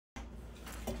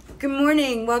Good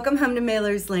morning, welcome home to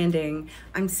Mailer's Landing.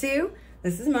 I'm Sue,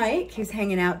 this is Mike, who's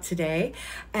hanging out today,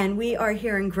 and we are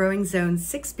here in Growing Zone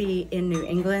 6B in New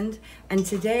England, and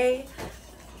today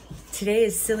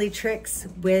is Silly Tricks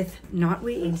with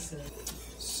Knotweed.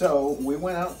 So we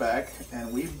went out back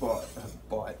and we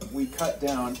we cut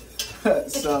down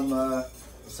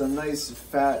some nice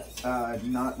fat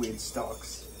knotweed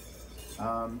stalks.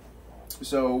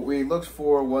 So we looked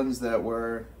for ones that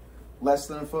were less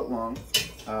than a foot long,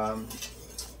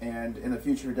 and in the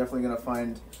future we're definitely going to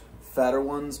find fatter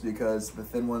ones because the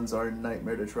thin ones are a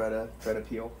nightmare to try to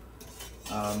peel.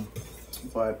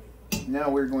 But now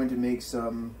we're going to make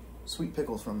some sweet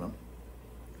pickles from them.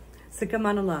 So come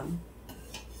on along.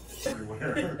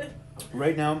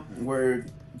 Right now we're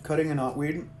cutting a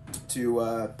knotweed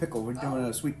to pickle. We're doing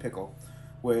a sweet pickle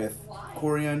with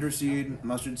coriander seed,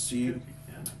 mustard seed,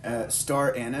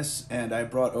 star anise, and I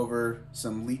brought over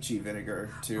some lychee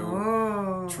vinegar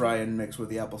to try and mix with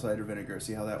the apple cider vinegar,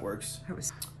 see how that works.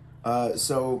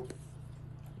 So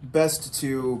best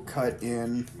to cut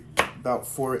in about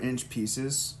 4-inch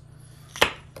pieces.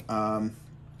 I've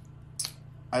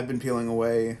been peeling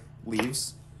away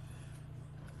leaves,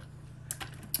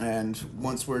 and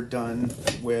once we're done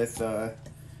with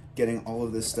getting all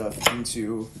of this stuff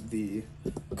into the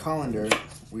colander,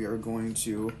 we are going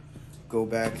to go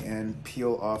back and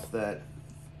peel off that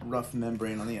rough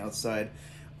membrane on the outside.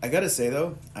 I gotta say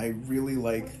though, I really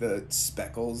like the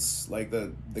speckles, like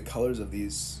the colors of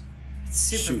these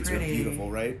shoots are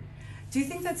beautiful, right? Do you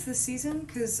think that's the season?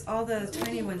 Because all the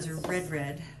tiny ones are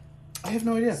red. I have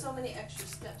no idea. So many extra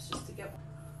steps just to get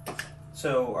one.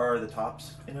 So are the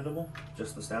tops inedible?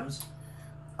 Just the stems?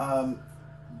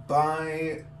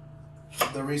 By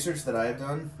the research that I've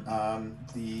done,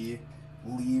 the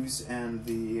leaves and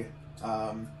the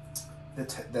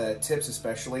tips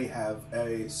especially have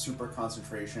a super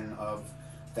concentration of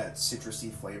that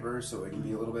citrusy flavor, so it can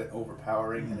be a little bit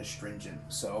overpowering and astringent.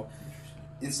 So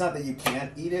it's not that you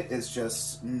can't eat it; it's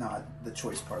just not the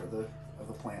choice part of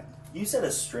the plant. You said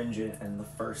astringent, and the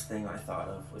first thing I thought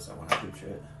of was I want to pooch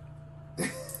it.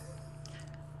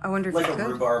 I wonder if like it's a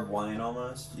good. rhubarb wine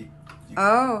almost. You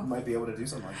might be able to do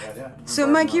something like that, yeah. So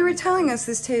Mike, you were telling us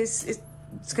this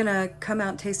it's gonna come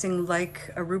out tasting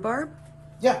like a rhubarb?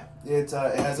 Yeah, it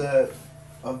has a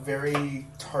very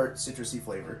tart, citrusy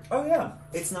flavor. Oh yeah,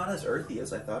 it's not as earthy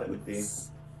as I thought it would be.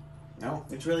 No,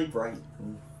 it's really bright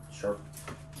and sharp.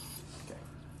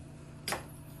 Okay.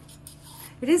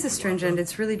 It is astringent.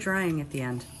 It's really drying at the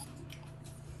end.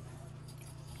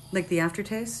 Like the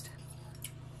aftertaste?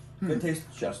 It tastes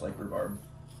just like rhubarb.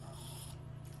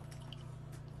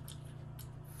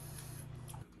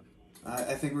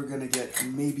 I think we're gonna get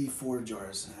maybe 4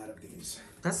 jars out of these.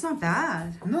 That's not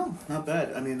bad. No, not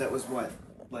bad. I mean, that was what,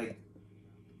 like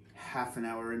half an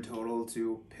hour in total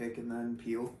to pick and then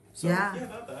peel. So Yeah,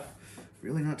 about that.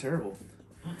 Really not terrible.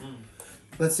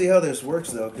 Let's see how this works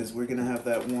though, because we're gonna have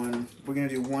that one. We're gonna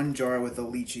do 1 jar with the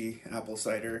lychee apple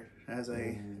cider as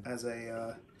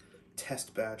a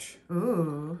test batch.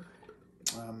 Ooh.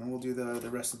 And we'll do the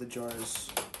rest of the jars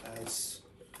as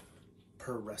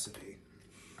per recipe.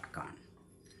 Gone.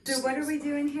 So what are we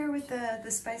doing here with the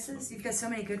spices? You've got so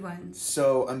many good ones.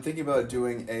 So I'm thinking about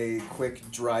doing a quick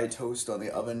dry toast on the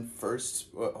oven first,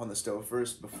 on the stove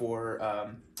first, before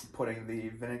putting the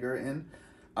vinegar in.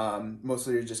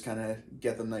 Mostly to just kind of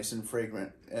get them nice and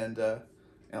fragrant and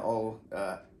all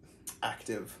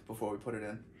active before we put it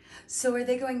in. So are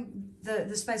they going,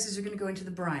 the spices are going to go into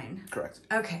the brine? Correct.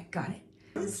 Okay, got it.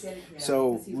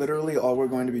 So literally all we're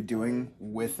going to be doing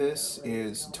with this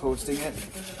is toasting it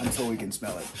until we can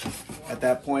smell it. At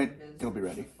that point, it'll be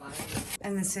ready.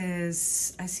 And this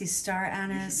is, I see star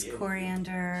anise,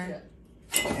 coriander.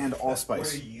 And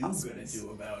allspice. What are you gonna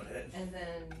do about it? And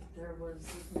then there was...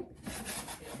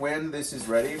 When this is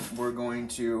ready, we're going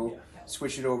to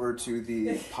switch it over to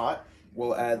the pot.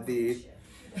 We'll add the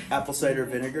apple cider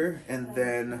vinegar, and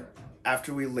then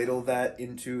after we ladle that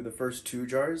into the first 2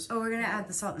 jars... Oh, we're going to add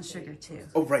the salt and sugar too.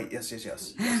 Oh, right. Yes.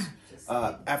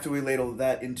 After we ladle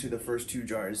that into the first 2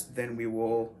 jars, then we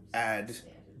will add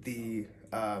the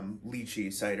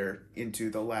lychee cider into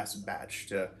the last batch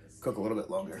to cook a little bit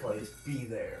longer. Please be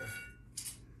there.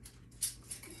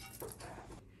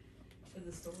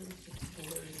 The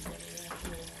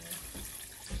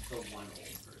one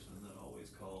old person that always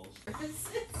calls.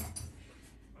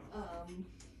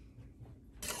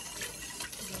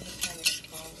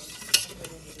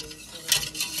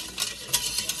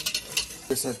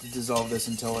 Just have to dissolve this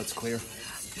until it's clear.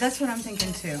 That's what I'm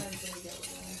thinking too.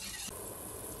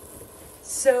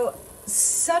 So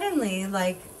suddenly,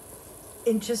 like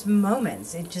in just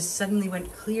moments, it just suddenly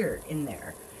went clear in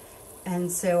there.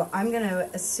 And so I'm going to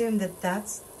assume that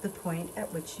that's the point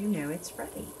at which you know it's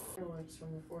ready. Fireworks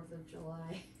from the 4th of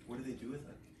July. What do they do with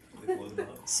it? They blow them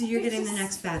up? So you're getting the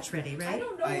next batch ready, I right?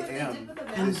 don't know what they did with them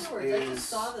afterwards. I just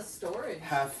saw the storage.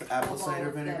 Half apple of all cider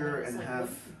of them, vinegar it's and like, half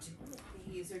what do you do with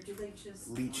these, or do they just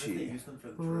What if they lychee use them for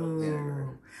the drills?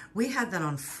 vinegar. We had that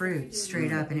on fruit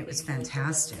straight up and it was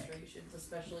fantastic. demonstrations,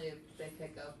 especially if they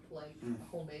pick up like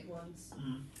homemade ones.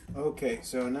 Okay,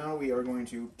 so now we are going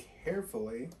to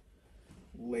carefully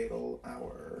ladle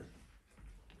our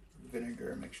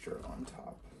vinegar mixture on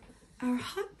top. Our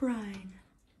hot brine.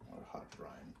 Our hot brine.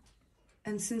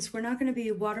 And since we're not going to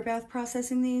be water bath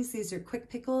processing these are quick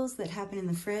pickles that happen in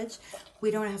the fridge,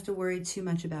 we don't have to worry too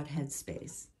much about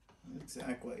headspace.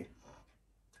 Exactly.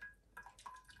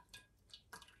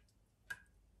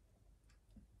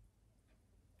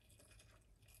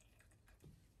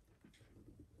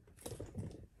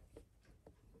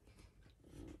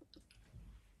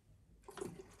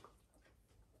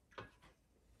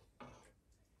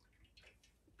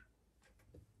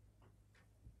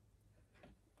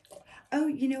 Oh,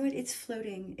 you know what? It's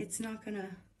floating. It's not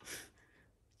gonna,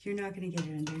 you're not gonna get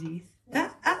it underneath.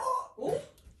 Ah, ah.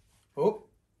 Oh.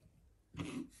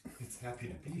 It's happy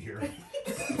to be here.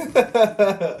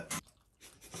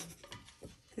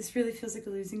 This really feels like a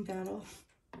losing battle.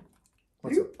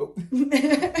 What's up? Oh.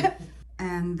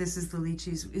 And this is the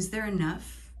lychees. Is there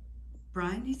enough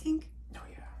brine, you think? Oh,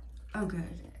 yeah. Oh,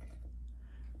 good.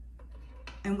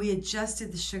 And we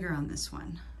adjusted the sugar on this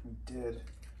one. We did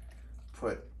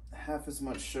put half as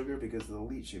much sugar because the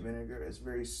lychee vinegar is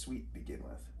very sweet to begin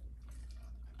with.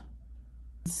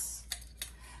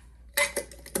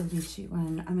 The lychee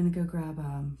one. I'm gonna go grab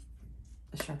a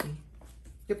Sharpie.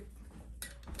 Yep.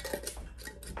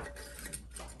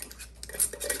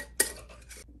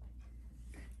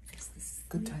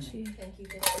 Good timing. Thank you.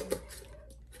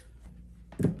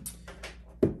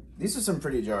 These are some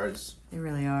pretty jars. They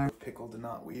really are. Pickled and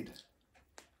knotweed.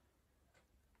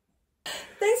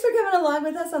 Thanks for coming along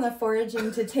with us on the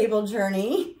foraging to table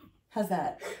journey. How's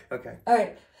that? Okay. All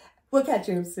right. We'll catch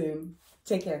you soon.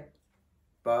 Take care.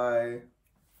 Bye.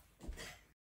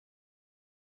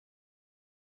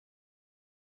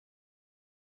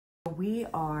 We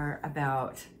are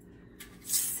about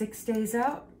 6 days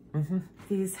out.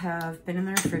 These have been in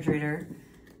the refrigerator.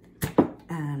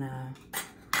 And,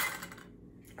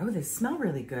 oh, they smell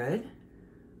really good.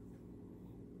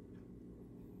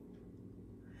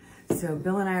 So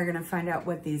Bill and I are gonna find out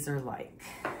what these are like.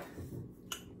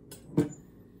 You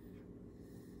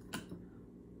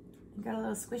got a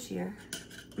little squishier.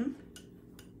 Mm?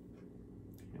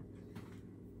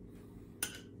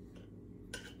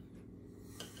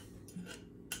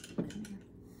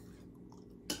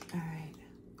 All right.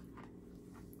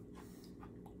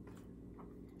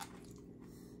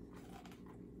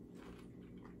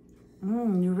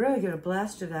 You really get a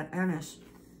blast of that anise.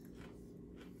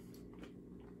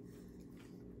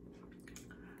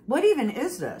 What even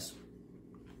is this?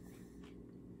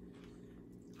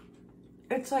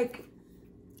 It's like...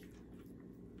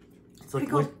 It's like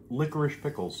Pickle. licorice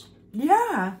pickles.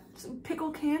 Yeah, it's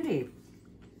pickle candy.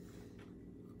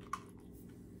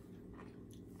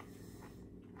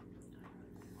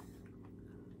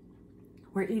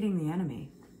 We're eating the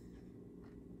enemy.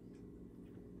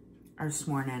 Our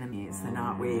sworn enemies, the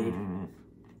knotweed.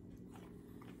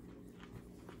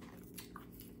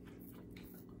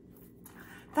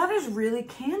 That is really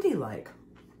candy-like.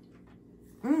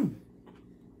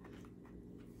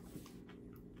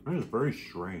 That is very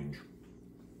strange.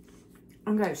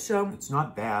 Okay, so... It's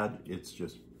not bad, it's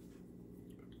just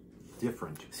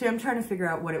different. See, I'm trying to figure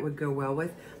out what it would go well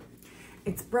with.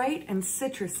 It's bright and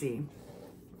citrusy,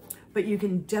 but you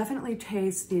can definitely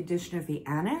taste the addition of the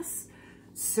anise.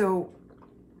 So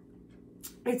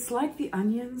it's like the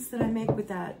onions that I make with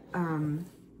that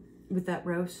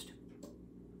roast.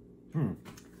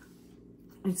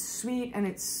 It's sweet and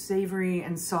it's savory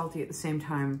and salty at the same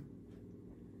time.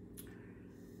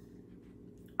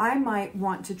 I might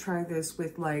want to try this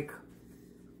with like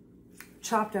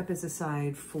chopped up as a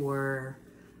side for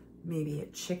maybe a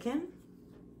chicken.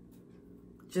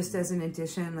 Just as an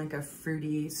addition, like a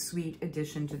fruity, sweet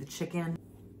addition to the chicken.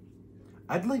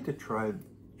 I'd like to try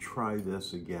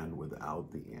this again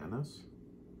without the anise.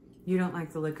 You don't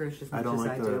like the licorice as much I don't as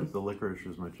like I do. the licorice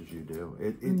as much as you do.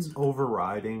 It's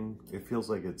overriding. It feels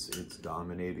like it's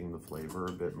dominating the flavor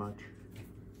a bit much.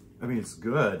 I mean, it's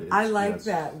good. I like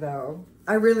that though.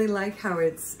 I really like how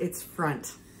it's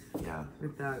front. Yeah.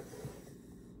 With that.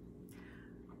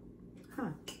 Huh.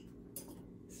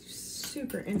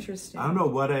 super interesting. I don't know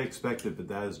what I expected, but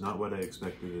that is not what I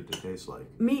expected it to taste like.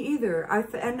 Me either.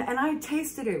 And I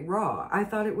tasted it raw. I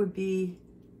thought it would be,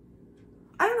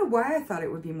 I don't know why I thought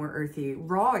it would be more earthy.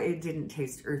 Raw, it didn't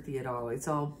taste earthy at all. It's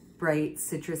all bright,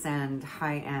 citrus end,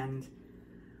 high end.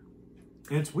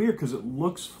 And it's weird because it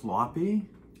looks floppy.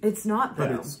 It's not, though.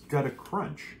 But it's got a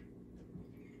crunch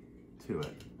to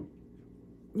it.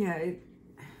 Yeah,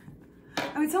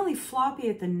 oh, it's only floppy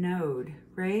at the node,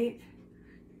 right?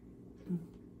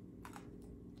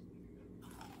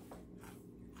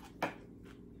 Do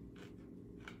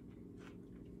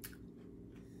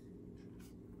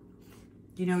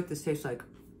you know what this tastes like?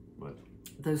 What?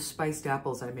 Those spiced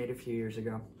apples I made a few years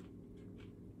ago.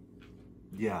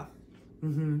 Yeah.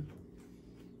 Mm-hmm.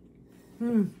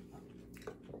 Hmm.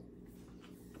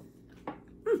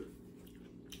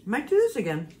 Might do this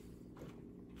again.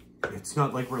 It's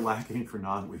not like we're lacking for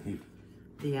knotweed.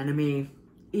 The enemy.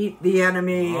 Eat the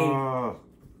enemy. Oh.